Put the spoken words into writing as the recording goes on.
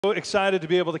So excited to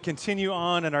be able to continue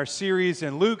on in our series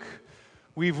in Luke.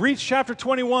 We've reached chapter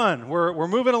 21. We're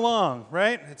moving along,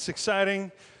 right? It's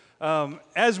exciting.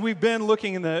 As we've been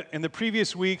looking in the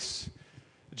previous weeks,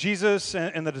 Jesus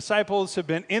and the disciples have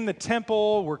been in the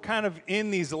temple. We're kind of in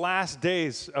these last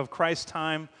days of Christ's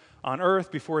time on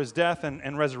earth before his death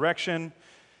and resurrection.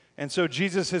 And so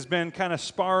Jesus has been kind of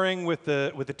sparring with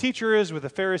the teachers, with the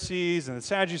Pharisees and the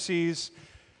Sadducees.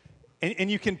 And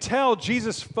you can tell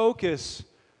Jesus' focus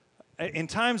in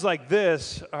times like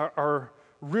this are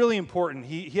really important.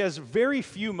 He has very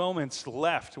few moments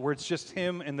left where it's just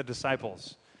him and the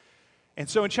disciples. And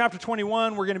so in chapter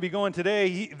 21, we're going to be going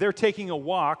today, they're taking a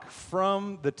walk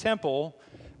from the temple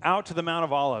out to the Mount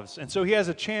of Olives. And so he has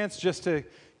a chance just to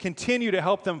continue to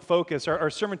help them focus.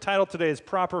 Our sermon title today is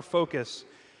Proper Focus.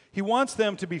 He wants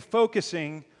them to be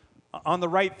focusing on the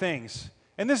right things.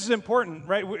 And this is important,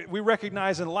 right? We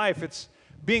recognize in life it's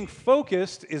being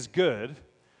focused is good.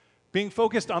 Being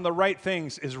focused on the right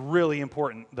things is really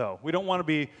important, though. We don't want to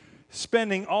be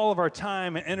spending all of our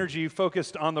time and energy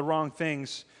focused on the wrong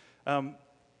things. When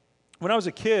I was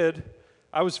a kid,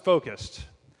 I was focused.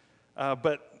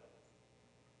 But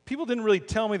people didn't really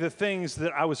tell me the things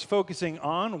that I was focusing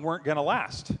on weren't going to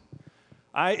last.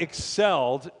 I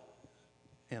excelled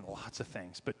in lots of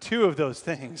things, but two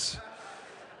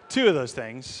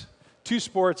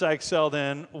sports I excelled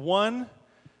in. One,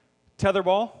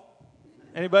 tetherball.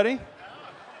 Anybody?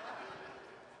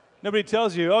 Nobody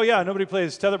tells you, oh yeah, nobody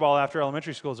plays tetherball after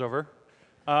elementary school's over.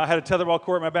 I had a tetherball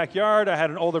court in my backyard. I had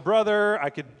an older brother. I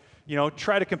could,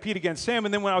 try to compete against him.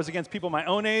 And then when I was against people my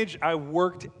own age, I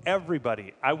worked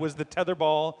everybody. I was the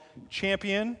tetherball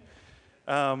champion.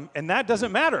 And that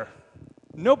doesn't matter.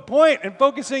 No point in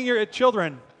focusing your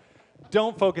children.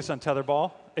 Don't focus on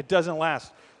tetherball. It doesn't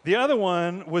last. The other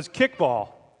one was kickball.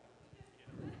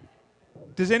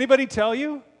 Does anybody tell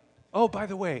you? Oh, by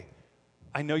the way,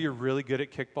 I know you're really good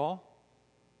at kickball,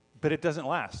 but it doesn't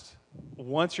last.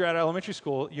 Once you're out of elementary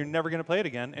school, you're never going to play it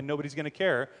again, and nobody's going to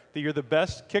care that you're the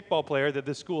best kickball player that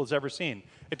this school has ever seen.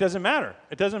 It doesn't matter.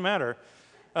 It doesn't matter.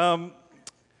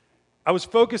 I was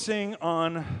focusing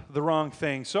on the wrong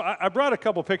thing. So I brought a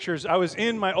couple pictures. I was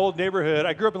in my old neighborhood.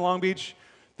 I grew up in Long Beach.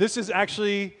 This is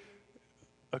actually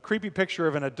a creepy picture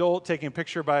of an adult taking a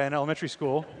picture by an elementary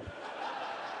school.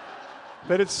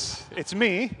 But it's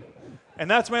me. And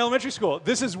that's my elementary school.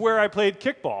 This is where I played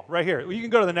kickball, right here. You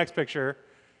can go to the next picture.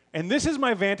 And this is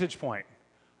my vantage point.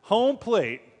 Home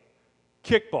plate,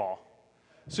 kickball.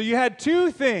 So you had two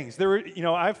things.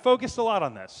 I've focused a lot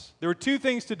on this. There were two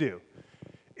things to do.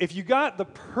 If you got the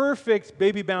perfect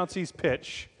baby bouncies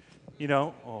pitch,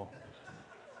 you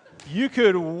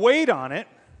could wait on it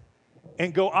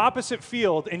and go opposite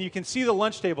field, and you can see the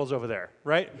lunch tables over there,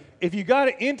 right? If you got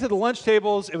it into the lunch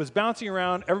tables, it was bouncing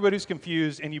around, everybody was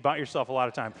confused, and you bought yourself a lot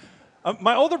of time.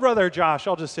 My older brother, Josh,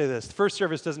 I'll just say this. The First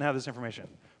Service doesn't have this information.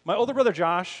 My older brother,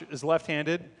 Josh, is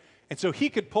left-handed, and so he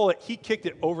could pull it. He kicked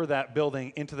it over that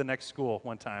building into the next school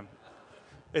one time.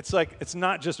 It's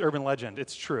not just urban legend.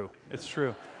 It's true. It's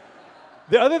true.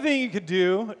 The other thing you could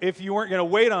do if you weren't going to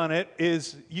wait on it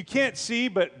is you can't see,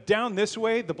 but down this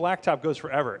way, the blacktop goes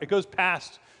forever. It goes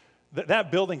past,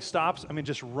 that building stops,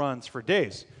 just runs for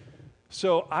days.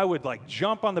 So I would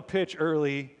jump on the pitch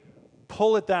early,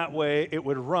 pull it that way, it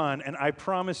would run, and I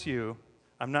promise you,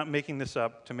 I'm not making this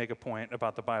up to make a point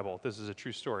about the Bible. This is a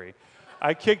true story.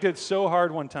 I kicked it so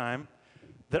hard one time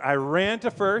that I ran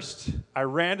to first, I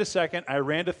ran to second, I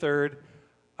ran to third.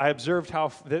 I observed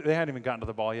how they hadn't even gotten to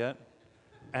the ball yet.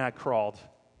 And I crawled.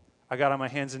 I got on my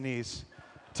hands and knees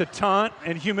to taunt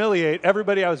and humiliate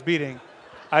everybody I was beating.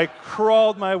 I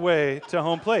crawled my way to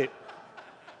home plate.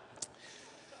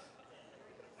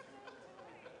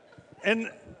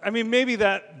 And maybe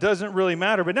that doesn't really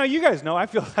matter, but now you guys know I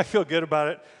feel good about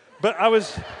it. But I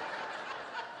was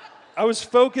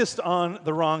focused on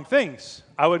the wrong things.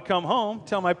 I would come home,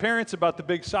 tell my parents about the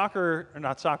big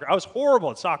I was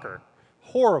horrible at soccer.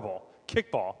 Horrible.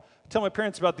 Kickball. Tell my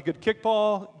parents about the good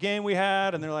kickball game we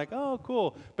had, and they're like, oh,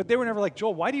 cool. But they were never like,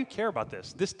 Joel, why do you care about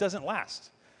this? This doesn't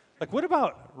last. What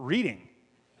about reading?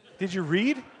 Did you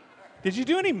read? Did you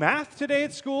do any math today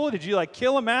at school? Did you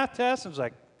kill a math test? I was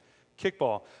like,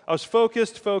 kickball. I was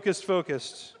focused.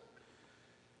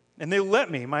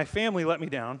 And my family let me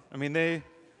down.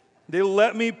 They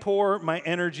let me pour my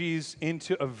energies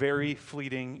into a very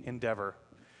fleeting endeavor.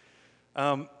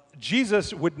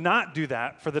 Jesus would not do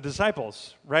that for the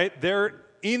disciples, right? They're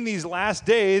in these last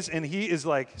days, and he is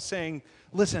saying,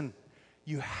 listen,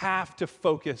 you have to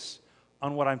focus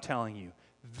on what I'm telling you.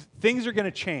 Things are going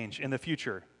to change in the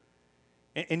future,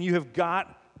 and you have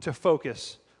got to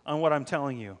focus on what I'm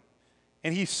telling you.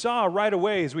 And he saw right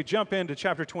away, as we jump into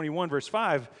chapter 21, verse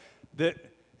 5, that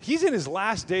he's in his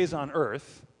last days on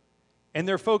earth, and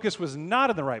their focus was not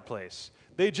in the right place.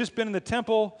 They had just been in the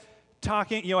temple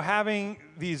talking, having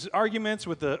these arguments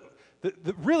with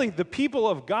really the people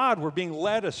of God were being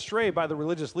led astray by the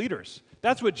religious leaders.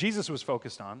 That's what Jesus was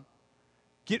focused on.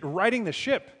 Righting the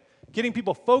ship, getting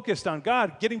people focused on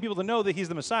God, getting people to know that he's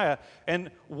the Messiah,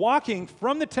 and walking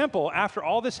from the temple after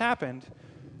all this happened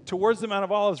towards the Mount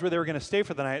of Olives where they were going to stay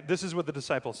for the night. This is what the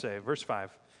disciples say, verse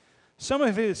 5. Some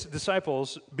of his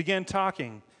disciples began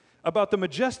talking about the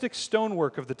majestic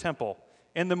stonework of the temple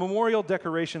and the memorial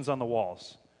decorations on the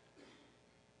walls.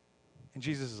 And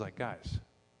Jesus is like, guys,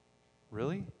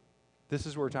 really? This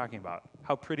is what we're talking about,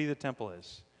 how pretty the temple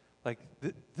is. Like,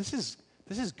 this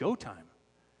is go time.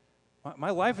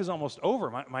 My life is almost over.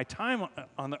 My time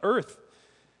on the earth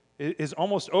is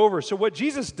almost over. So what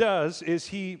Jesus does is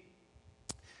he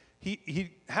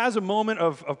has a moment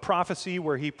of prophecy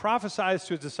where he prophesies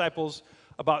to his disciples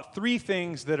about three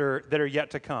things that are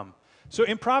yet to come. So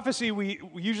in prophecy, we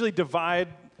usually divide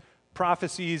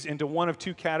prophecies into one of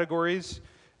two categories.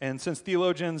 And since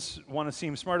theologians want to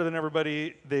seem smarter than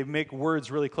everybody, they make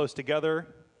words really close together,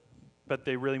 but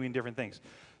they really mean different things.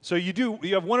 So you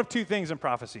have one of two things in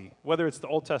prophecy, whether it's the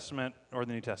Old Testament or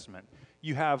the New Testament.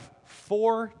 You have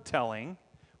foretelling,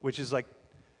 which is like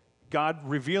God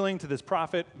revealing to this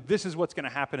prophet, this is what's going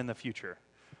to happen in the future,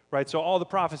 right? So all the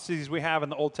prophecies we have in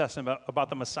the Old Testament about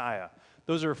the Messiah,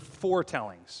 those are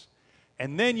foretellings.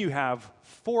 And then you have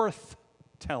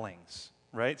forthtellings,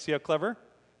 right? See how clever?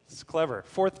 It's clever.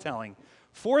 Forthtelling.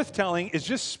 Forthtelling is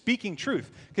just speaking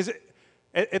truth. Because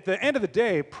at the end of the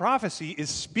day, prophecy is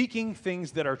speaking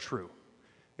things that are true.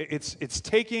 It's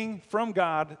taking from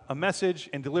God a message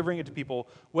and delivering it to people,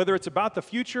 whether it's about the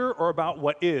future or about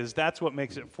what is. That's what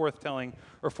makes it forthtelling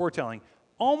or foretelling.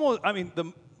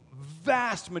 The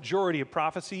vast majority of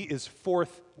prophecy is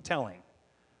forthtelling.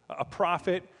 A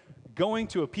prophet going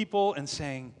to a people and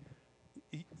saying,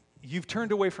 you've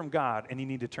turned away from God and you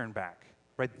need to turn back.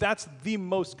 Right? That's the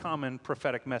most common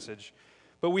prophetic message.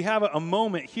 But we have a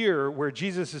moment here where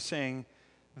Jesus is saying,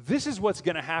 this is what's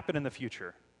going to happen in the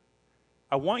future.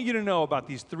 I want you to know about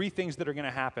these three things that are going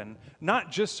to happen,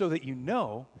 not just so that you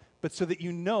know, but so that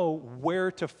you know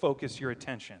where to focus your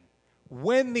attention.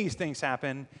 When these things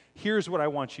happen, here's what I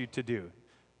want you to do.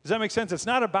 Does that make sense? It's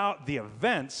not about the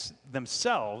events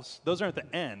themselves. Those aren't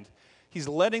the end. He's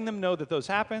letting them know that those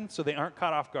happen so they aren't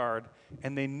caught off guard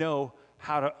and they know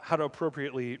how to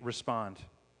appropriately respond.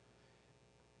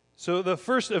 So the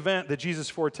first event that Jesus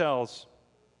foretells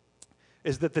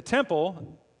is that the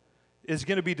temple is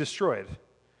going to be destroyed,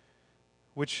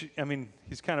 which,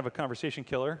 he's kind of a conversation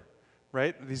killer,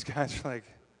 right? These guys are like,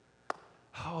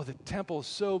 oh, the temple is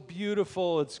so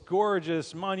beautiful, it's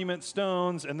gorgeous, monument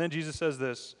stones. And then Jesus says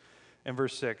this in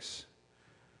verse 6.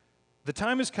 The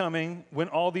time is coming when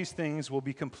all these things will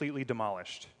be completely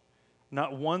demolished.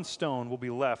 Not one stone will be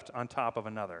left on top of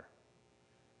another.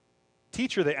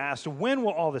 Teacher, they asked, when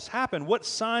will all this happen? What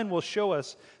sign will show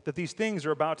us that these things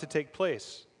are about to take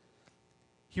place?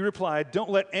 He replied, don't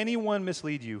let anyone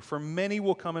mislead you, for many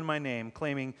will come in my name,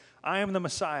 claiming, I am the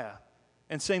Messiah,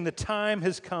 and saying the time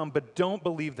has come, but don't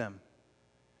believe them.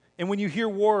 And when you hear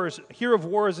of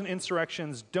wars and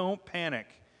insurrections, don't panic.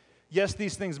 Yes,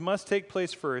 these things must take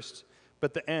place first,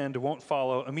 but the end won't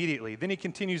follow immediately. Then he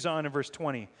continues on in verse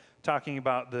 20, talking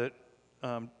about the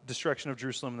destruction of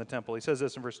Jerusalem and the temple. He says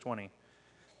this in verse 20.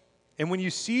 And when you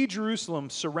see Jerusalem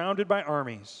surrounded by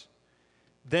armies,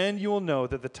 then you will know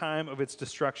that the time of its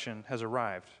destruction has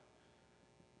arrived.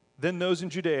 Then those in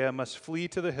Judea must flee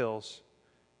to the hills.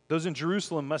 Those in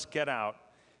Jerusalem must get out,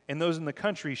 and those in the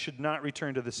country should not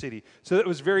return to the city. So that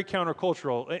was very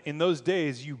countercultural. In those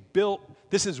days,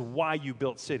 this is why you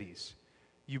built cities.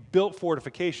 You built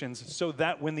fortifications so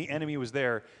that when the enemy was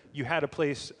there, you had a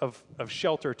place of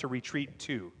shelter to retreat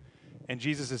to. And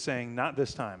Jesus is saying, not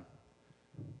this time.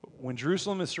 When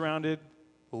Jerusalem is surrounded,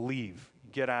 leave.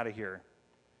 Get out of here.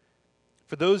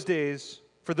 For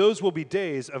those will be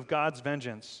days of God's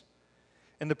vengeance,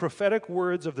 and the prophetic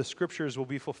words of the scriptures will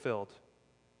be fulfilled.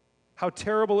 How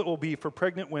terrible it will be for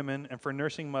pregnant women and for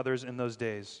nursing mothers in those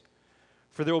days.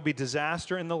 For there will be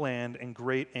disaster in the land and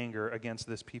great anger against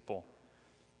this people.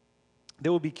 They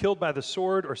will be killed by the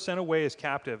sword or sent away as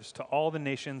captives to all the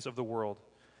nations of the world.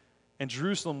 And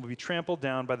Jerusalem will be trampled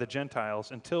down by the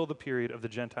Gentiles until the period of the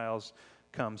Gentiles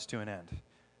comes to an end.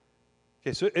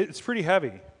 Okay, so it's pretty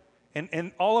heavy.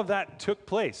 And all of that took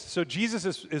place. So Jesus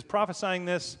is prophesying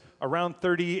this around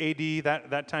 30 AD,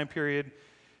 that time period.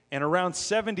 And around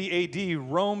 70 AD,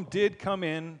 Rome did come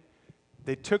in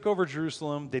They took over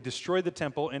Jerusalem, they destroyed the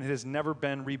temple, and it has never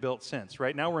been rebuilt since.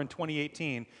 Right now we're in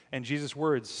 2018, and Jesus'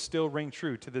 words still ring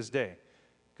true to this day.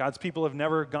 God's people have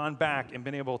never gone back and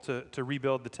been able to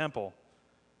rebuild the temple.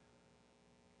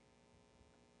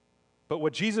 But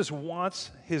what Jesus wants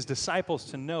his disciples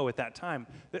to know at that time,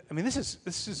 I mean, this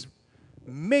is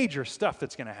major stuff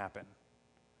that's going to happen.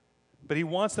 But he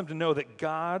wants them to know that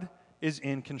God is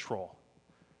in control.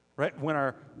 Right? When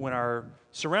our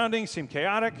surroundings seem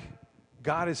chaotic,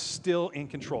 God is still in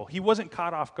control. He wasn't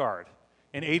caught off guard.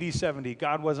 In AD 70,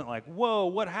 God wasn't like, whoa,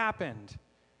 what happened?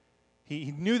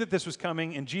 He knew that this was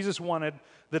coming, and Jesus wanted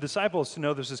the disciples to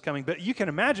know this was coming. But you can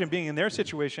imagine being in their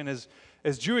situation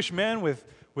as Jewish men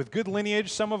with good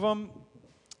lineage, some of them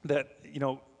that,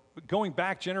 going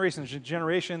back generations and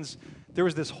generations, there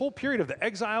was this whole period of the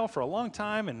exile for a long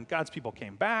time, and God's people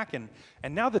came back, and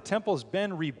now the temple's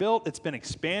been rebuilt. It's been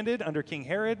expanded under King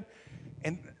Herod,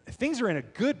 and things are in a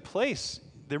good place.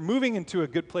 They're moving into a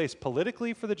good place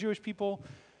politically for the Jewish people,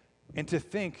 and to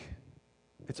think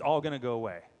it's all going to go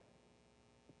away.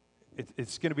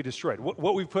 It's going to be destroyed.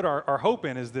 What we put our hope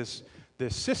in is this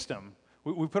system.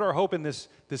 We put our hope in this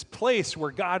place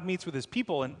where God meets with his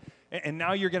people, and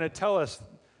now you're going to tell us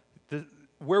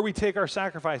where we take our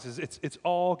sacrifices, it's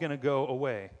all going to go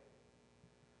away.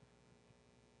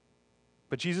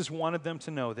 But Jesus wanted them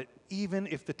to know that even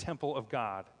if the temple of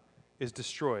God is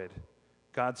destroyed,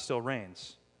 God still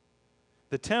reigns.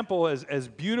 The temple, as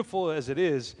beautiful as it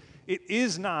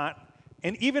is not,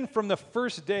 and even from the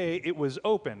first day it was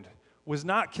opened, was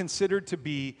not considered to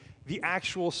be the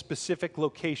actual specific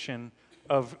location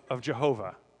of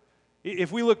Jehovah.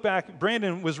 If we look back,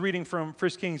 Brandon was reading from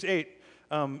 1 Kings 8,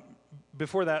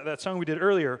 before that song we did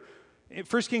earlier. In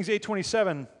 1 Kings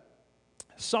 8:27,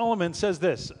 Solomon says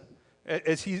this,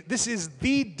 this is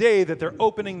the day that they're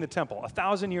opening the temple,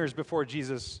 1,000 years before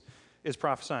Jesus is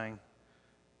prophesying.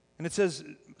 And it says,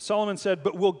 Solomon said,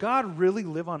 "But will God really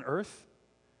live on earth?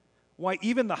 Why,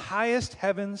 even the highest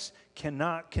heavens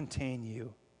cannot contain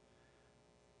you.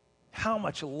 How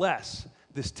much less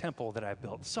this temple that I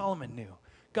built." Solomon knew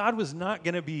God was not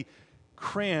going to be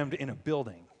crammed in a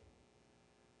building.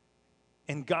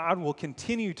 And God will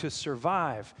continue to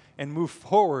survive and move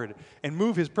forward and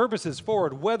move his purposes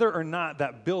forward whether or not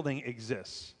that building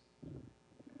exists.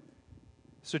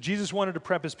 So Jesus wanted to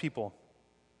prep his people.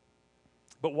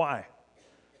 But why?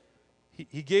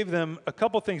 He gave them a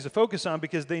couple things to focus on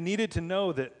because they needed to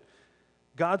know that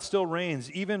God still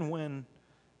reigns even when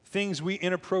things we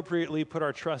inappropriately put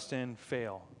our trust in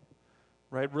fail.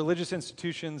 Right? Religious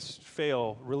institutions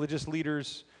fail. Religious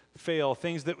leaders fail.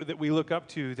 Things that we look up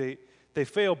to, they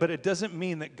fail, but it doesn't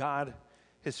mean that God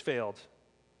has failed.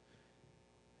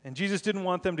 And Jesus didn't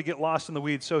want them to get lost in the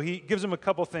weeds, so he gives them a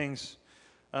couple things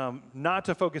not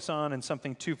to focus on and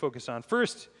something to focus on.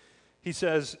 First, he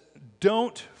says,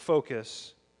 don't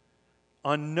focus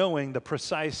on knowing the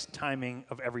precise timing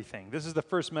of everything. This is the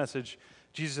first message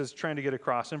Jesus is trying to get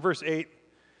across. In verse 8,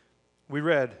 we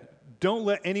read, "Don't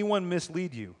let anyone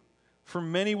mislead you, for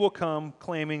many will come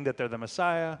claiming that they're the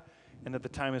Messiah and that the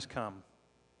time has come.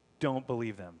 Don't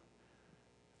believe them."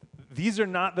 These are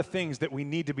not the things that we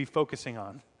need to be focusing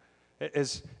on.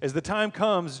 As the time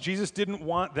comes, Jesus didn't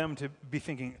want them to be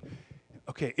thinking,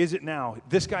 okay, is it now?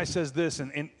 This guy says this,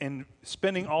 and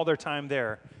spending all their time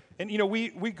there. And, we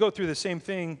go through the same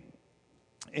thing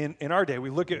in our day. We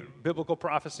look at biblical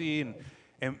prophecy,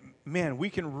 and man, we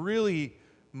can really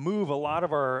move a lot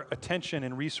of our attention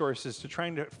and resources to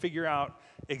trying to figure out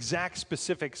exact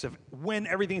specifics of when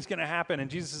everything's going to happen. And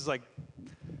Jesus is like,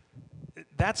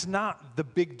 that's not the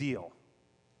big deal.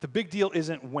 The big deal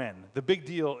isn't when. The big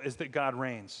deal is that God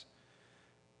reigns.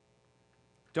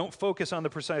 Don't focus on the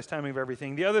precise timing of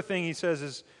everything. The other thing he says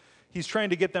is he's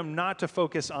trying to get them not to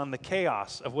focus on the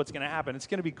chaos of what's going to happen. It's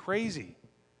going to be crazy.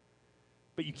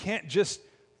 But you can't just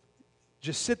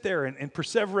sit there and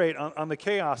perseverate on the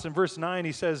chaos. In verse 9,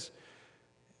 he says,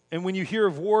 "And when you hear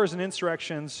of wars and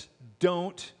insurrections,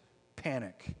 don't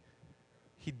panic."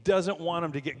 He doesn't want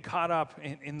them to get caught up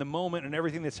in the moment and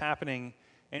everything that's happening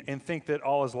and think that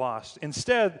all is lost.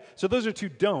 Instead, so those are two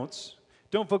don'ts.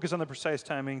 Don't focus on the precise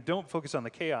timing. Don't focus on the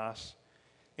chaos.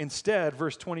 Instead,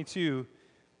 verse 22,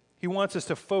 he wants us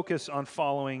to focus on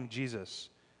following Jesus.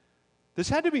 This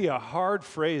had to be a hard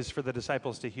phrase for the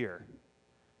disciples to hear.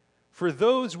 For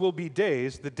those will be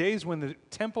days, the days when the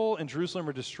temple in Jerusalem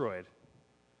are destroyed.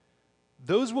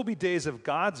 Those will be days of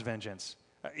God's vengeance.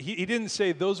 He didn't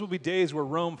say those will be days where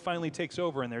Rome finally takes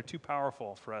over and they're too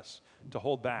powerful for us to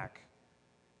hold back.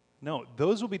 No,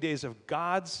 those will be days of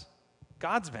God's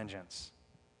vengeance.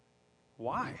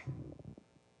 Why?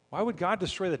 Why would God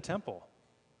destroy the temple?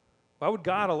 Why would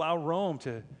God allow Rome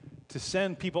to to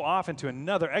send people off into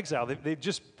another exile. They've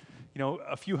just,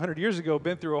 a few hundred years ago,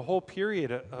 been through a whole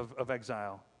period of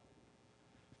exile.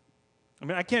 I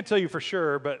mean, I can't tell you for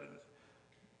sure, but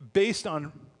based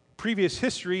on previous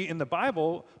history in the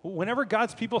Bible, whenever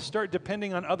God's people start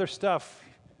depending on other stuff,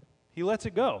 he lets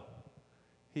it go.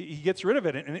 He gets rid of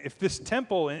it. And if this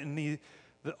temple and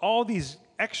all these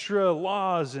extra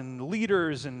laws and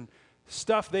leaders and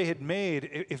stuff they had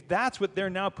made, if that's what they're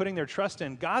now putting their trust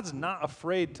in, God's not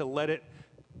afraid to let it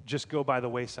just go by the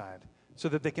wayside so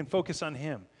that they can focus on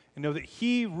him and know that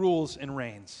he rules and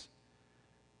reigns.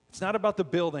 It's not about the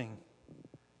building.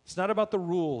 It's not about the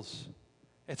rules.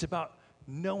 It's about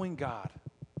knowing God.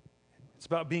 It's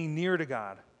about being near to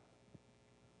God.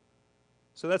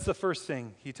 So that's the first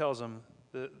thing he tells them.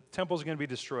 The temple's going to be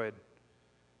destroyed.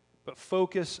 But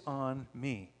focus on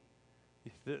me.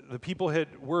 The people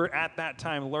were at that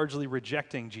time largely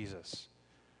rejecting Jesus.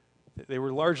 They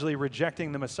were largely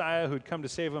rejecting the Messiah who'd come to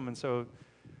save them. And so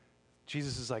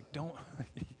Jesus is like, don't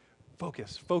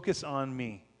focus on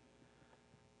me.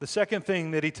 The second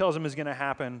thing that he tells them is going to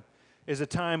happen is a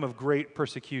time of great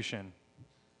persecution.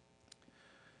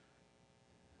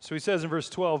 So he says in verse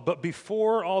 12, but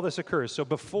before all this occurs, so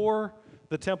before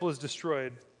the temple is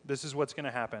destroyed, this is what's going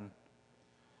to happen.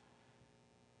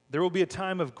 There will be a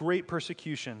time of great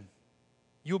persecution.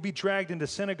 You will be dragged into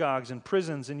synagogues and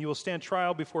prisons, and you will stand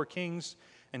trial before kings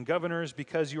and governors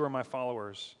because you are my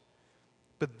followers.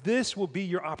 But this will be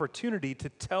your opportunity to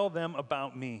tell them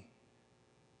about me.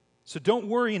 So don't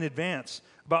worry in advance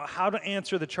about how to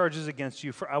answer the charges against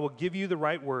you, for I will give you the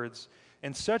right words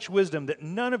and such wisdom that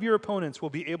none of your opponents will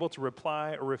be able to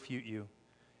reply or refute you.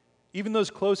 Even those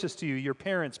closest to you, your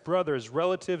parents, brothers,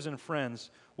 relatives, and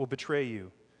friends, will betray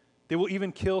you. They will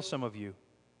even kill some of you.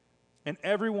 And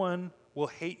everyone will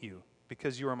hate you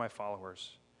because you are my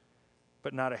followers.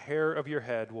 But not a hair of your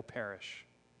head will perish.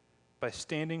 By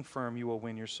standing firm, you will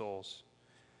win your souls.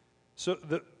 So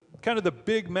the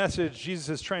big message Jesus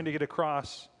is trying to get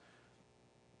across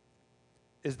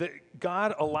is that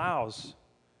God allows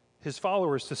his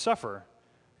followers to suffer.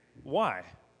 Why?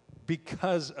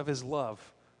 Because of his love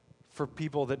for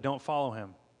people that don't follow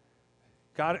him.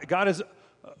 God is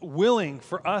willing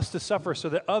for us to suffer so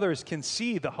that others can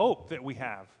see the hope that we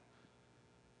have.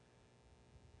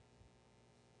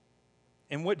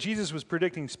 And what Jesus was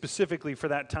predicting specifically for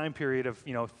that time period of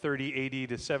 30 AD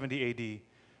to 70 AD,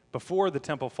 before the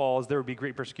temple falls, there would be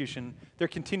great persecution. There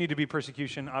continued to be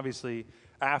persecution, obviously,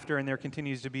 after, and there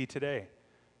continues to be today.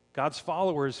 God's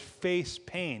followers face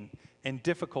pain and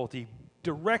difficulty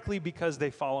directly because they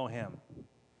follow him.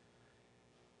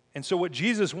 And so what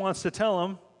Jesus wants to tell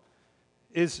them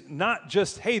is not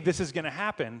just, hey, this is going to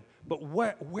happen, but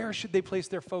where should they place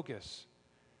their focus?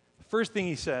 First thing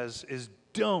he says is,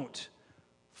 don't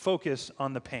focus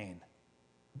on the pain.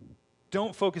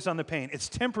 Don't focus on the pain. It's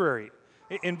temporary.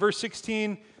 In verse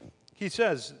 16, he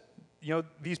says,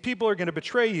 these people are going to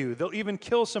betray you. They'll even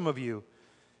kill some of you.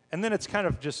 And then it's kind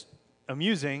of just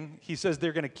amusing. He says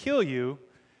they're going to kill you.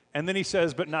 And then he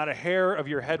says, but not a hair of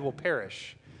your head will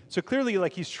perish. So clearly,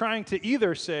 he's trying to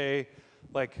either say,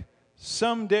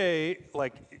 someday,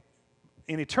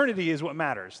 in eternity is what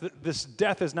matters. This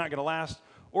death is not going to last.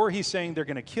 Or he's saying they're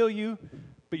going to kill you,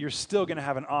 but you're still going to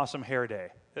have an awesome hair day.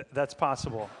 That's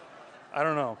possible. I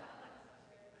don't know.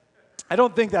 I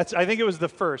think it was the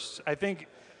first. I think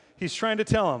he's trying to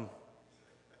tell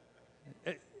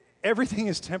them, everything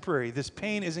is temporary. This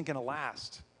pain isn't going to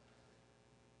last.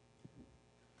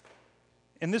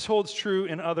 And this holds true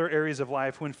in other areas of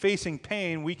life. When facing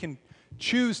pain, we can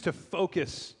choose to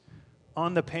focus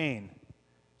on the pain,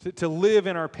 to live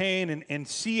in our pain and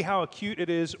see how acute it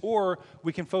is, or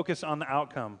we can focus on the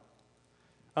outcome.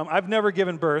 I've never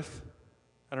given birth.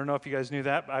 I don't know if you guys knew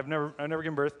that. I've never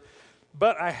given birth.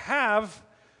 But I have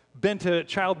been to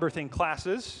childbirthing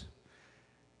classes,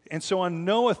 and so on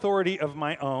no authority of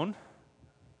my own,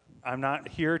 I'm not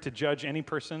here to judge any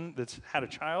person that's had a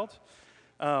child,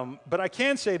 but I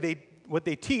can say what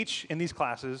they teach in these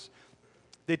classes,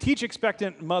 they teach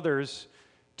expectant mothers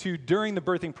to, during the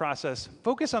birthing process,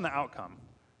 focus on the outcome.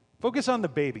 Focus on the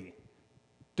baby.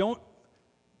 Don't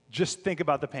just think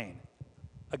about the pain.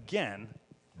 Again,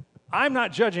 I'm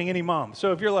not judging any mom,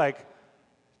 so if you're like,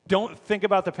 don't think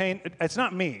about the pain. It's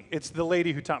not me. It's the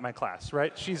lady who taught my class,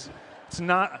 right? It's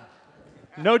not,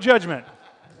 no judgment.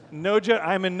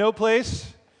 I'm in no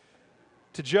place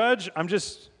to judge. I'm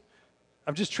just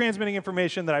transmitting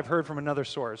information that I've heard from another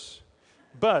source.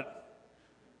 But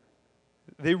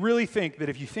they really think that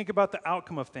if you think about the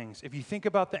outcome of things, if you think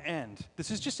about the end,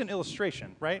 this is just an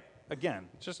illustration, right? Again,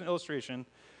 it's just an illustration.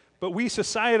 but we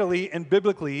societally and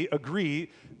biblically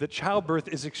agree that childbirth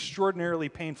is extraordinarily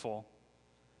painful.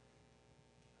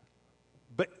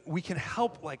 But we can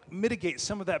help mitigate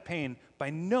some of that pain by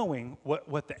knowing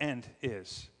what the end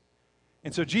is.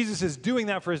 And so Jesus is doing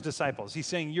that for his disciples. He's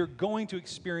saying, you're going to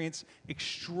experience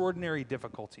extraordinary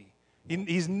difficulty.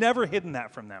 He's never hidden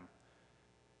that from them.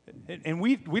 And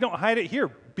we don't hide it here.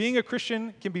 Being a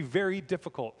Christian can be very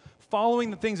difficult. Following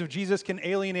the things of Jesus can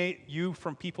alienate you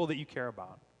from people that you care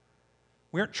about.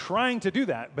 We aren't trying to do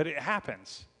that, but it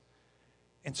happens.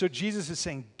 And so Jesus is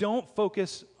saying, don't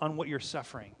focus on what you're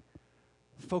suffering.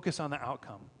 Focus on the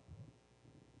outcome.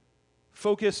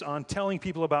 Focus on telling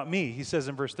people about me, he says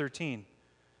in verse 13.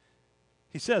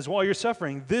 He says, while you're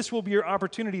suffering, this will be your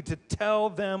opportunity to tell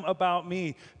them about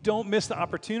me. Don't miss the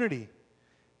opportunity.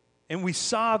 And we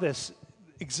saw this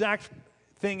exact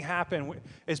thing happen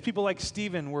as people like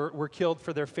Stephen were killed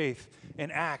for their faith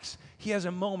in Acts. He has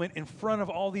a moment in front of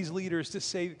all these leaders to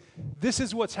say, this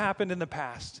is what's happened in the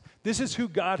past. This is who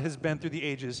God has been through the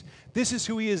ages. This is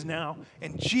who he is now.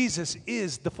 And Jesus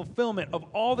is the fulfillment of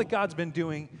all that God's been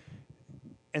doing.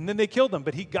 And then they killed him,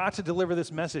 but he got to deliver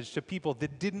this message to people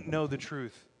that didn't know the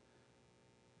truth.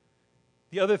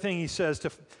 The other thing he says,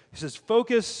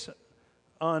 focus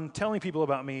on telling people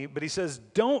about me, but he says,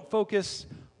 don't focus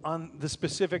on the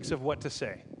specifics of what to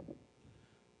say.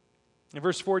 In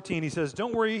verse 14, he says,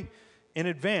 don't worry in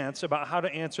advance about how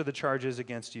to answer the charges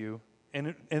against you.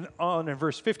 And in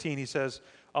verse 15, he says,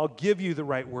 I'll give you the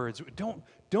right words.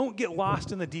 Don't get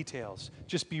lost in the details.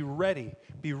 Just be ready.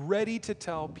 Be ready to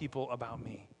tell people about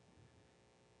me.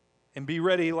 And be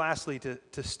ready, lastly,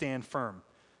 to stand firm.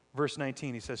 Verse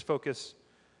 19, he says, focus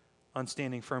on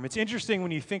standing firm. It's interesting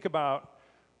when you think about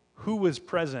who was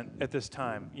present at this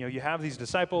time. You have these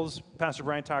disciples. Pastor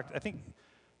Brian talked, I think,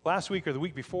 last week or the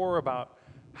week before about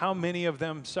how many of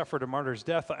them suffered a martyr's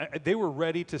death. They were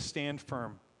ready to stand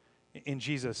firm in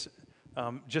Jesus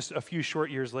just a few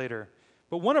short years later.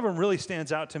 But one of them really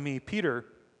stands out to me, Peter,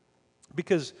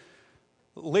 because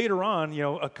later on,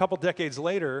 a couple decades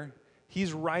later,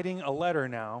 he's writing a letter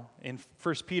now in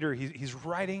 1 Peter. He's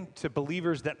writing to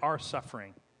believers that are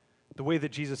suffering the way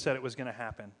that Jesus said it was going to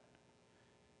happen.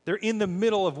 They're in the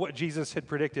middle of what Jesus had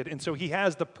predicted, and so he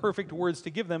has the perfect words to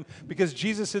give them because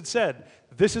Jesus had said,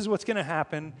 this is what's going to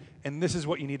happen, and this is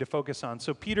what you need to focus on.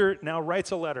 So Peter now writes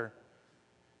a letter.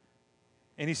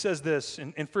 And he says this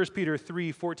in 1 Peter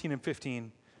 3, 14 and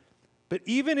 15. But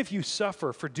even if you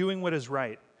suffer for doing what is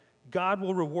right, God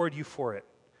will reward you for it.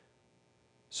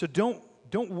 So don't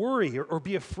worry or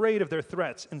be afraid of their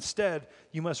threats. Instead,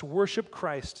 you must worship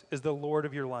Christ as the Lord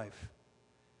of your life.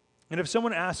 And if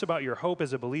someone asks about your hope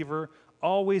as a believer,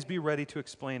 always be ready to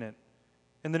explain it.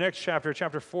 In the next chapter,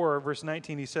 chapter 4, verse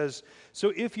 19, he says,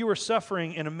 so if you are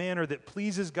suffering in a manner that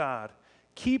pleases God,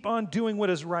 keep on doing what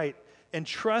is right, and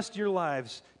trust your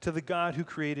lives to the God who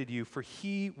created you, for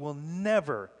he will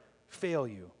never fail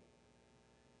you.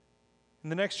 In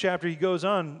the next chapter, he goes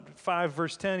on, 5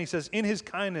 verse 10, he says, in his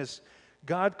kindness,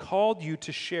 God called you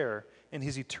to share in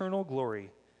his eternal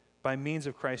glory by means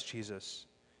of Christ Jesus.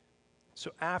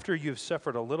 So after you have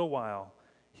suffered a little while,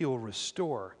 he will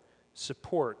restore,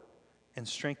 support, and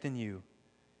strengthen you,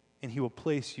 and he will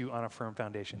place you on a firm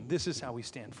foundation. This is how we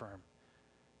stand firm,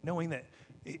 knowing that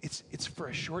it's for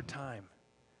a short time.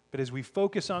 But as we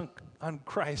focus on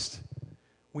Christ,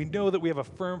 we know that we have a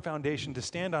firm foundation to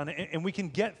stand on, and we can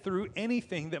get through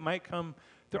anything that might come.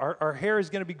 Our hair is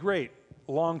going to be great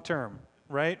long term,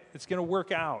 right? It's going to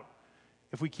work out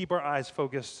if we keep our eyes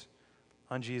focused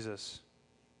on Jesus.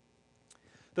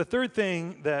 The third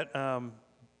thing that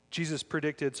Jesus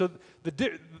predicted, so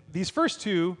these first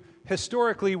two,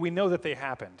 historically, we know that they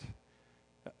happened.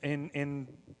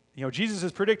 Jesus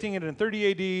is predicting it in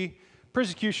 30 AD.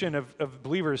 Persecution of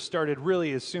believers started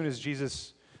really as soon as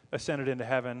Jesus ascended into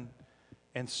heaven,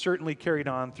 and certainly carried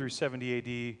on through 70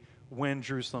 AD when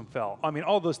Jerusalem fell. I mean,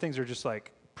 all those things are just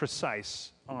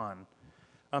precise on.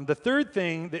 The third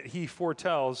thing that he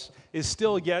foretells is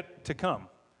still yet to come.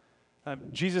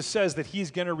 Jesus says that he's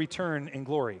going to return in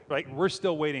glory, right? We're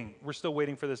still waiting. We're still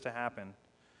waiting for this to happen.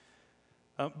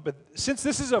 But since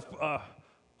this is a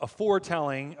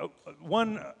foretelling,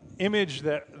 one image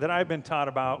that I've been taught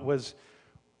about was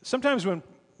sometimes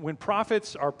when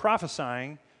prophets are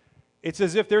prophesying, it's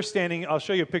as if they're standing. I'll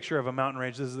show you a picture of a mountain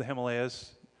range. This is the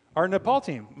Himalayas. Our Nepal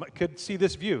team could see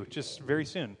this view just very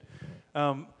soon.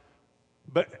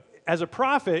 But as a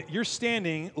prophet, you're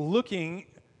standing looking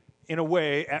in a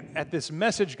way at this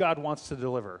message God wants to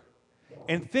deliver.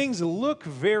 And things look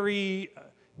very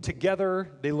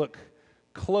together. They look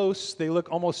close. They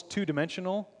look almost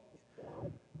two-dimensional.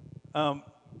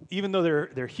 Even though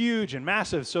they're huge and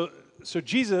massive. So so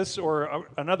Jesus or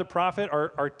another prophet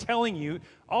are telling you,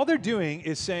 all they're doing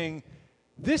is saying,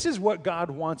 this is what God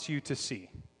wants you to see.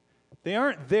 They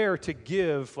aren't there to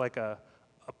give like a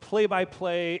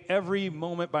play-by-play, every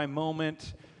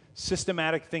moment-by-moment,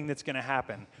 systematic thing that's going to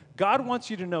happen. God wants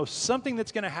you to know something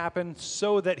that's going to happen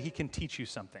so that he can teach you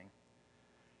something.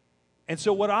 And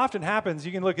so what often happens,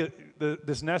 you can look at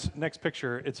this next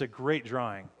picture. It's a great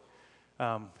drawing.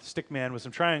 Stick man with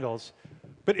some triangles.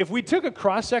 But if we took a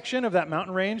cross-section of that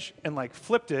mountain range and like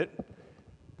flipped it,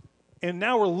 and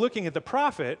now we're looking at the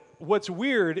prophet, what's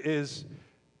weird is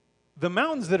the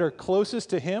mountains that are closest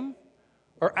to him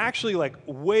are actually like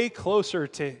way closer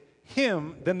to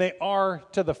him than they are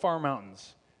to the far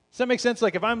mountains. Does that make sense?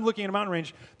 Like if I'm looking at a mountain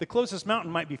range, the closest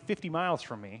mountain might be 50 miles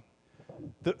from me.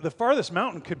 The farthest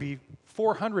mountain could be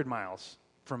 400 miles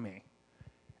from me.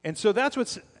 And so that's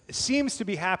what seems to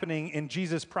be happening in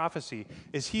Jesus' prophecy,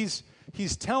 is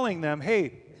he's telling them,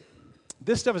 hey,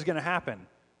 this stuff is going to happen.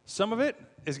 Some of it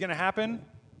is going to happen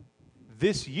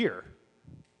this year,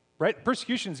 right?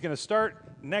 Persecution is going to start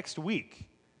next week.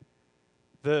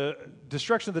 The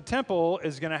destruction of the temple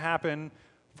is going to happen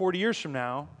 40 years from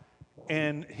now,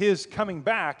 and his coming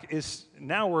back is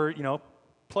now we're,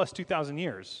 plus 2,000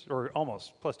 years, or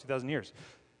almost plus 2,000 years.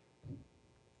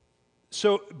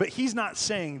 So, but he's not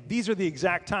saying these are the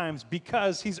exact times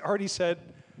because he's already said,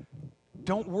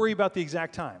 don't worry about the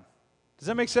exact time. Does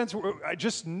that make sense? I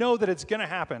just know that it's going to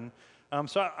happen.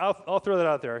 So I'll throw that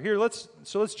out there. Here, let's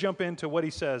jump into what he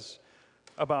says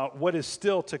about what is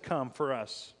still to come for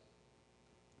us.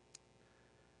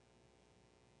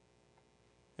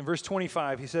 In verse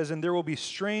 25, he says, and there will be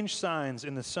strange signs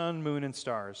in the sun, moon, and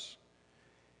stars.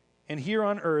 And here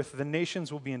on earth, the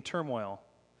nations will be in turmoil,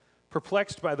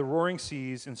 perplexed by the roaring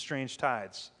seas and strange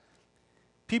tides.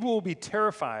 People will be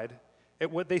terrified at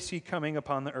what they see coming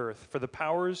upon the earth, for the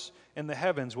powers in the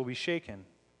heavens will be shaken.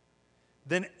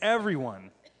 Then everyone,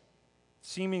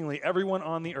 seemingly everyone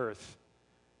on the earth,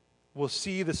 will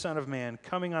see the Son of Man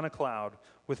coming on a cloud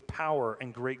with power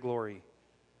and great glory.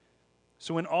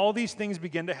 So when all these things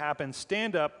begin to happen,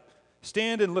 stand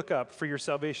and look up, for your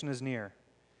salvation is near.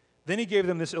 Then he gave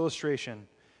them this illustration.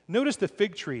 Notice the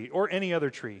fig tree or any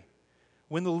other tree.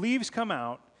 When the leaves come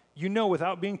out, you know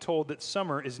without being told that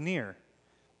summer is near.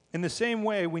 In the same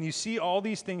way, when you see all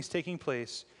these things taking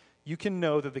place, you can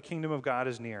know that the kingdom of God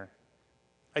is near.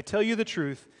 I tell you the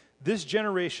truth, this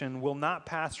generation will not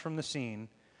pass from the scene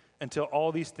until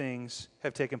all these things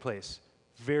have taken place.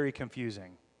 Very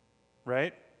confusing,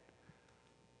 right?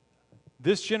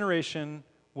 This generation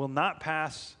will not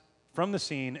pass from the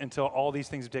scene until all these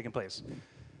things have taken place.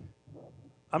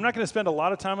 I'm not going to spend a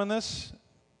lot of time on this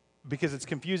because it's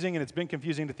confusing, and it's been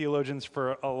confusing to theologians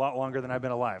for a lot longer than I've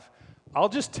been alive. I'll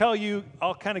just tell you,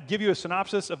 I'll kind of give you a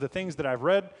synopsis of the things that I've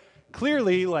read.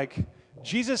 Clearly, like,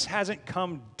 Jesus hasn't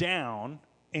come down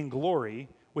in glory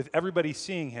with everybody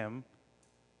seeing him,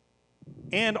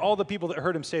 and all the people that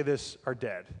heard him say this are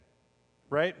dead,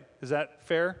 right? Is that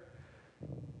fair?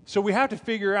 So we have to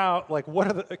figure out, like, what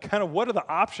are the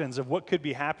options of what could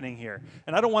be happening here?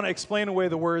 And I don't want to explain away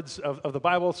the words of the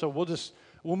Bible, so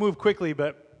we'll move quickly,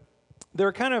 but there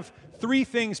are kind of three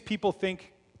things people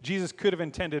think Jesus could have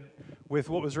intended with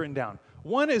what was written down.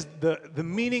 One is the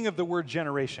meaning of the word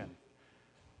generation.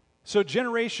 So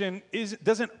generation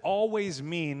doesn't always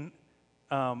mean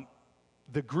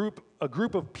a group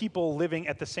of people living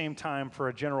at the same time for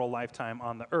a general lifetime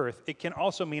on the earth. It can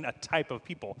also mean a type of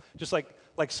people. Just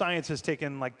like science has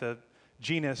taken like the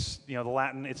genus, the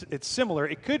Latin, it's similar.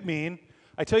 It could mean,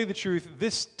 I tell you the truth,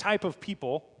 this type of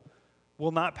people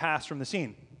will not pass from the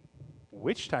scene.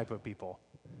 Which type of people?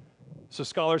 So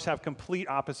scholars have complete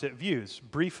opposite views.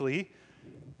 Briefly,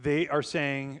 they are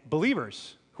saying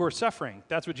believers who are suffering.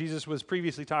 That's what Jesus was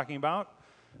previously talking about.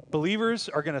 Believers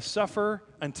are going to suffer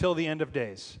until the end of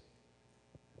days.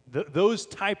 Those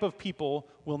type of people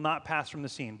will not pass from the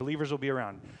scene. Believers will be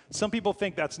around. Some people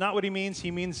think that's not what he means. He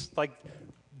means like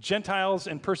Gentiles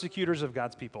and persecutors of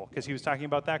God's people, because he was talking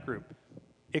about that group.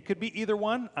 It could be either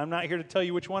one. I'm not here to tell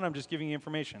you which one. I'm just giving you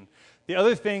information. The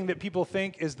other thing that people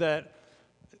think is that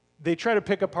they try to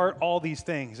pick apart all these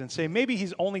things and say maybe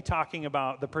he's only talking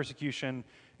about the persecution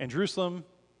in Jerusalem.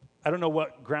 I don't know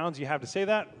what grounds you have to say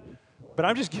that, but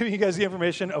I'm just giving you guys the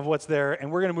information of what's there,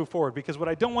 and we're going to move forward, because what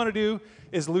I don't want to do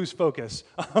is lose focus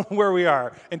on where we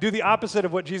are and do the opposite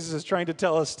of what Jesus is trying to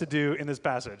tell us to do in this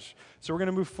passage. So we're going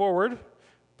to move forward,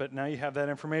 but now you have that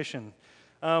information.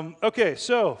 Okay,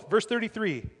 so verse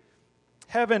 33,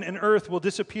 heaven and earth will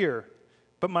disappear,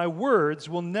 but my words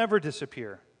will never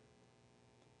disappear.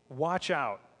 Watch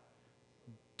out.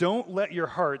 Don't let your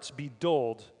hearts be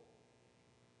dulled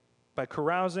by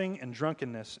carousing and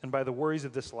drunkenness, and by the worries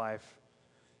of this life.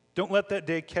 Don't let that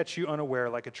day catch you unaware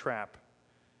like a trap,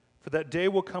 for that day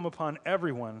will come upon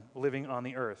everyone living on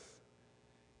the earth.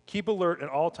 Keep alert at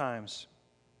all times,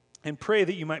 and pray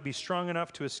that you might be strong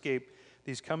enough to escape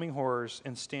these coming horrors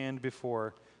and stand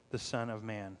before the Son of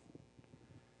Man.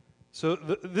 So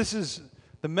this is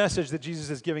the message that Jesus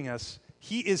is giving us.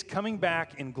 He is coming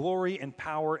back in glory and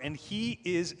power, and he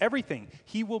is everything.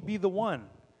 He will be the one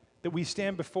that we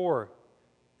stand before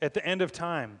at the end of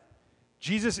time.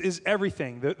 Jesus is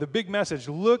everything. The big message,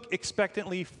 look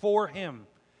expectantly for him.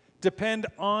 Depend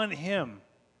on him.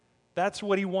 That's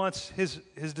what he wants his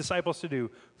disciples to do.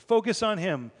 Focus on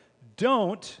him.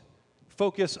 Don't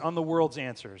focus on the world's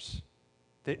answers.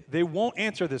 They won't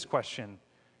answer this question.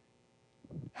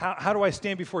 How do I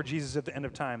stand before Jesus at the end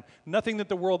of time? Nothing that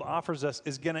the world offers us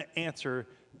is going to answer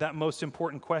that most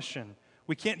important question.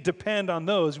 We can't depend on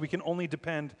those. We can only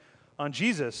depend on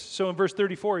Jesus. So in verse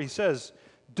 34, he says,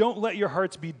 don't let your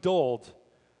hearts be dulled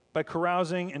by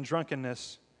carousing and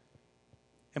drunkenness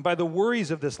and by the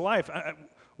worries of this life.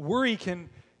 Worry can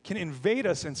invade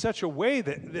us in such a way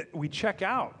that we check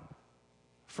out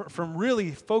from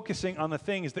really focusing on the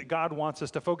things that God wants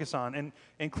us to focus on.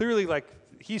 And clearly, like,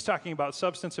 he's talking about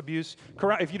substance abuse.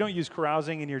 If you don't use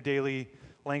carousing in your daily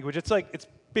language, it's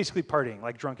basically partying,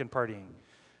 like drunken partying.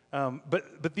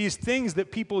 But these things that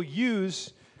people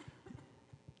use,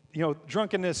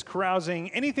 drunkenness,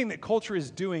 carousing, anything that culture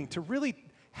is doing to really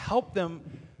help them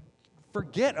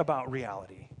forget about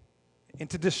reality and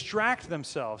to distract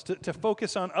themselves, to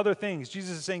focus on other things.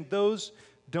 Jesus is saying those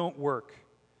don't work.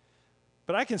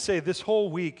 But I can say this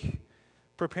whole week,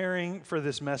 preparing for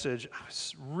this message, I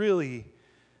was really,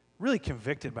 really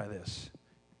convicted by this.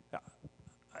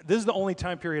 This is the only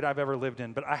time period I've ever lived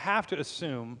in, but I have to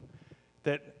assume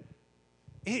that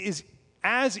it is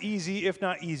as easy, if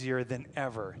not easier, than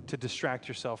ever to distract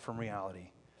yourself from reality.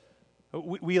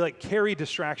 We carry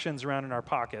distractions around in our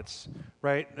pockets,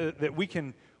 right? That we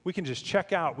can just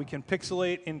check out. We can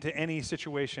pixelate into any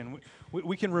situation.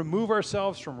 We can remove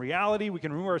ourselves from reality. We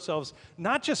can remove ourselves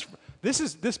not just,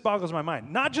 this boggles my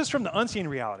mind, not just from the unseen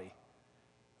reality.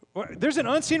 There's an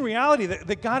unseen reality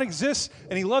that God exists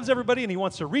and he loves everybody and he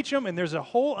wants to reach them, and there's a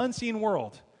whole unseen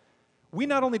world. We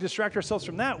not only distract ourselves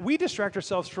from that, we distract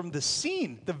ourselves from the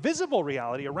seen, the visible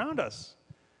reality around us.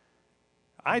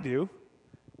 I do.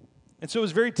 And so it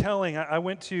was very telling. I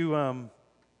went to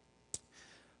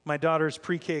my daughter's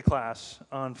pre-K class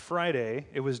on Friday.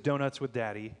 It was Donuts with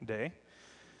Daddy Day.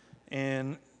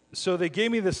 And so they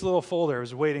gave me this little folder. It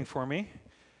was waiting for me.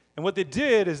 And what they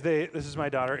did is this is my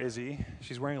daughter, Izzy.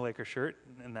 She's wearing a Lakers shirt.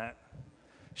 And that,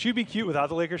 she'd be cute without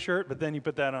the Lakers shirt, but then you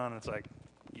put that on and it's like,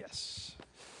 yes.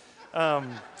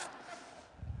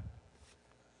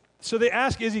 So they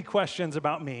ask Izzy questions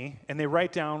about me, and they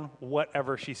write down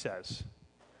whatever she says.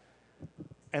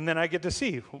 And then I get to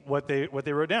see what they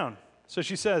wrote down. So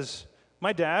she says,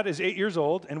 my dad is 8 years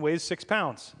old and weighs 6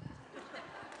 pounds.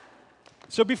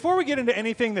 So before we get into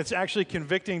anything that's actually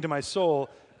convicting to my soul,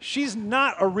 she's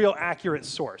not a real accurate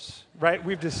source, right?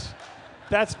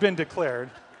 That's been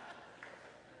declared.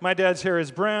 My dad's hair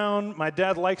is brown. My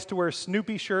dad likes to wear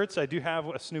Snoopy shirts. I do have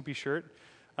a Snoopy shirt.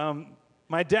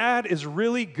 My dad is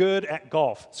really good at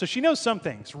golf. So she knows some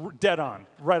things, dead on,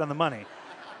 right on the money.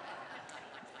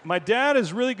 My dad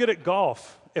is really good at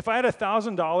golf. If I had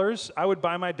 $1,000, I would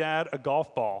buy my dad a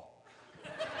golf ball.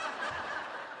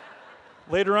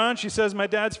 Later on, she says my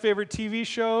dad's favorite TV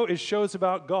show is shows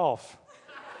about golf.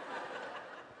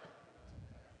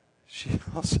 She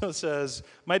also says,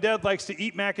 my dad likes to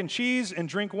eat mac and cheese and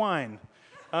drink wine.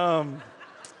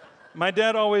 My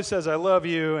dad always says, I love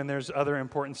you, and there's other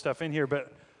important stuff in here,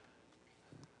 but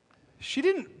she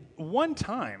didn't one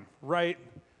time write,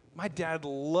 my dad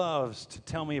loves to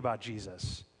tell me about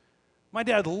Jesus. My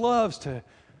dad loves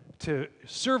to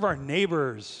serve our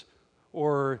neighbors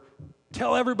or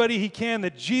tell everybody he can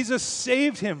that Jesus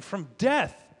saved him from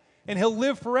death and he'll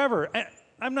live forever. And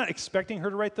I'm not expecting her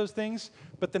to write those things,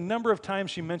 but the number of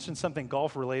times she mentioned something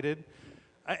golf-related,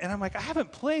 and I'm like, I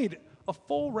haven't played a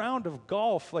full round of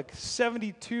golf, like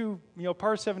 72,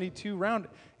 par 72 round,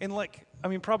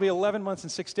 in probably 11 months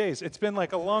and 6 days. It's been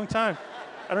like a long time.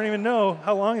 I don't even know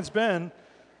how long it's been.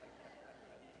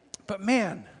 But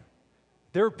man,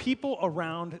 there are people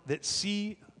around that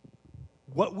see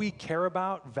what we care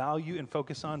about, value, and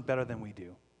focus on better than we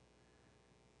do.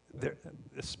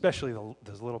 Especially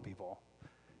those little people.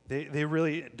 They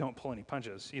really don't pull any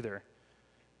punches either.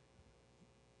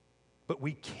 But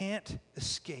we can't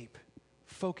escape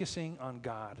focusing on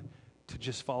God to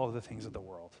just follow the things of the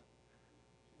world.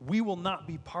 We will not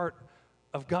be part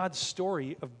of God's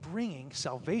story of bringing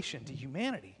salvation to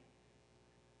humanity.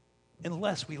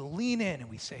 unless we lean in and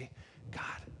we say,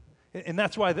 God. And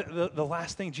that's why the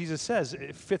last thing Jesus says,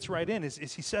 it fits right in, is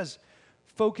he says,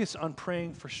 focus on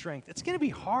praying for strength. It's going to be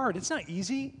hard. It's not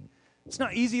easy. It's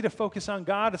not easy to focus on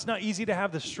God. It's not easy to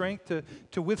have the strength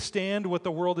to withstand what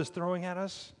the world is throwing at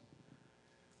us.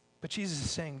 But Jesus is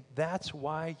saying, that's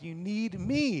why you need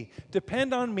me.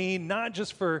 Depend on me, not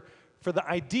just for the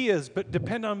ideas, but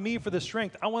depend on me for the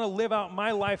strength. I want to live out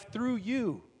my life through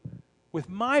you with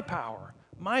my power,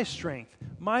 my strength,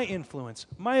 my influence,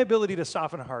 my ability to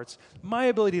soften hearts, my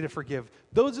ability to forgive.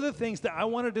 Those are the things that I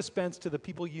want to dispense to the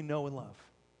people you know and love.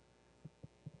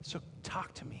 So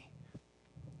talk to me.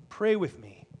 Pray with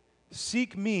me.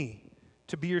 Seek me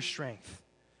to be your strength.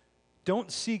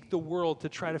 Don't seek the world to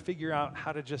try to figure out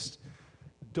how to just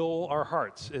dull our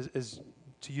hearts, as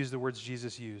to use the words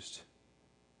Jesus used.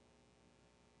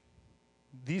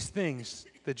 These things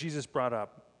that Jesus brought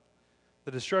up,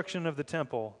 the destruction of the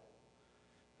temple,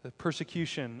 the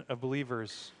persecution of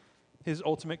believers, his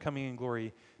ultimate coming in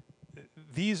glory,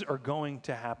 these are going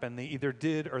to happen. They either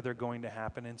did or they're going to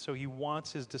happen. And so he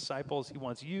wants his disciples, he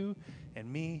wants you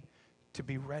and me to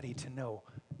be ready to know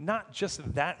not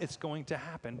just that it's going to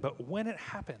happen, but when it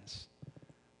happens,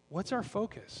 what's our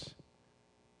focus?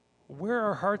 Where are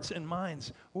our hearts and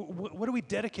minds? What are we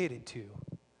dedicated to?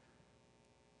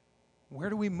 Where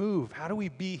do we move? How do we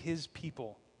be his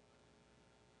people?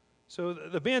 So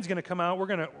the band's going to come out. We're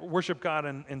going to worship God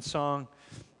in song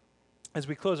as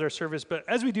we close our service. But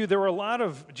as we do,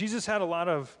 Jesus had a lot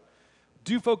of,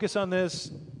 do focus on this,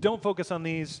 don't focus on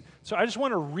these. So I just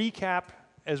want to recap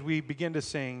as we begin to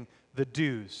sing the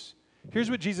do's. Here's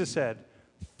what Jesus said.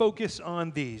 Focus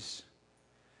on these.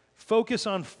 Focus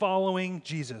on following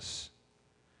Jesus.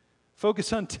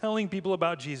 Focus on telling people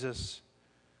about Jesus.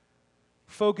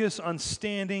 Focus on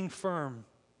standing firm.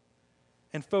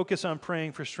 And focus on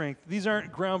praying for strength. These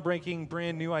aren't groundbreaking,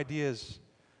 brand new ideas.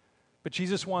 But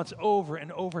Jesus wants over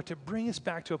and over to bring us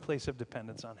back to a place of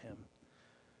dependence on him.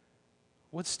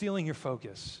 What's stealing your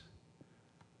focus?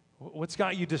 What's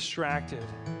got you distracted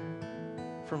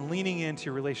from leaning into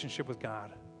your relationship with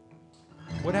God?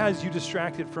 What has you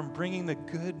distracted from bringing the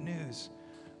good news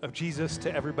of Jesus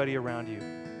to everybody around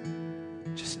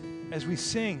you? Just as we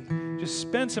sing, just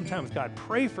spend some time with God.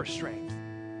 Pray for strength.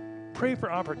 Pray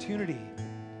for opportunity.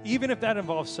 Even if that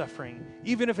involves suffering,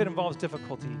 even if it involves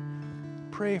difficulty,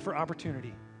 pray for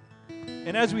opportunity.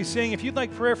 And as we sing, if you'd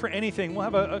like prayer for anything, we'll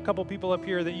have a couple people up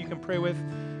here that you can pray with.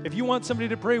 If you want somebody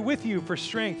to pray with you for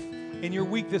strength in your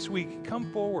week this week,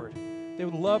 come forward. They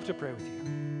would love to pray with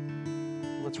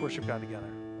you. Let's worship God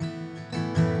together.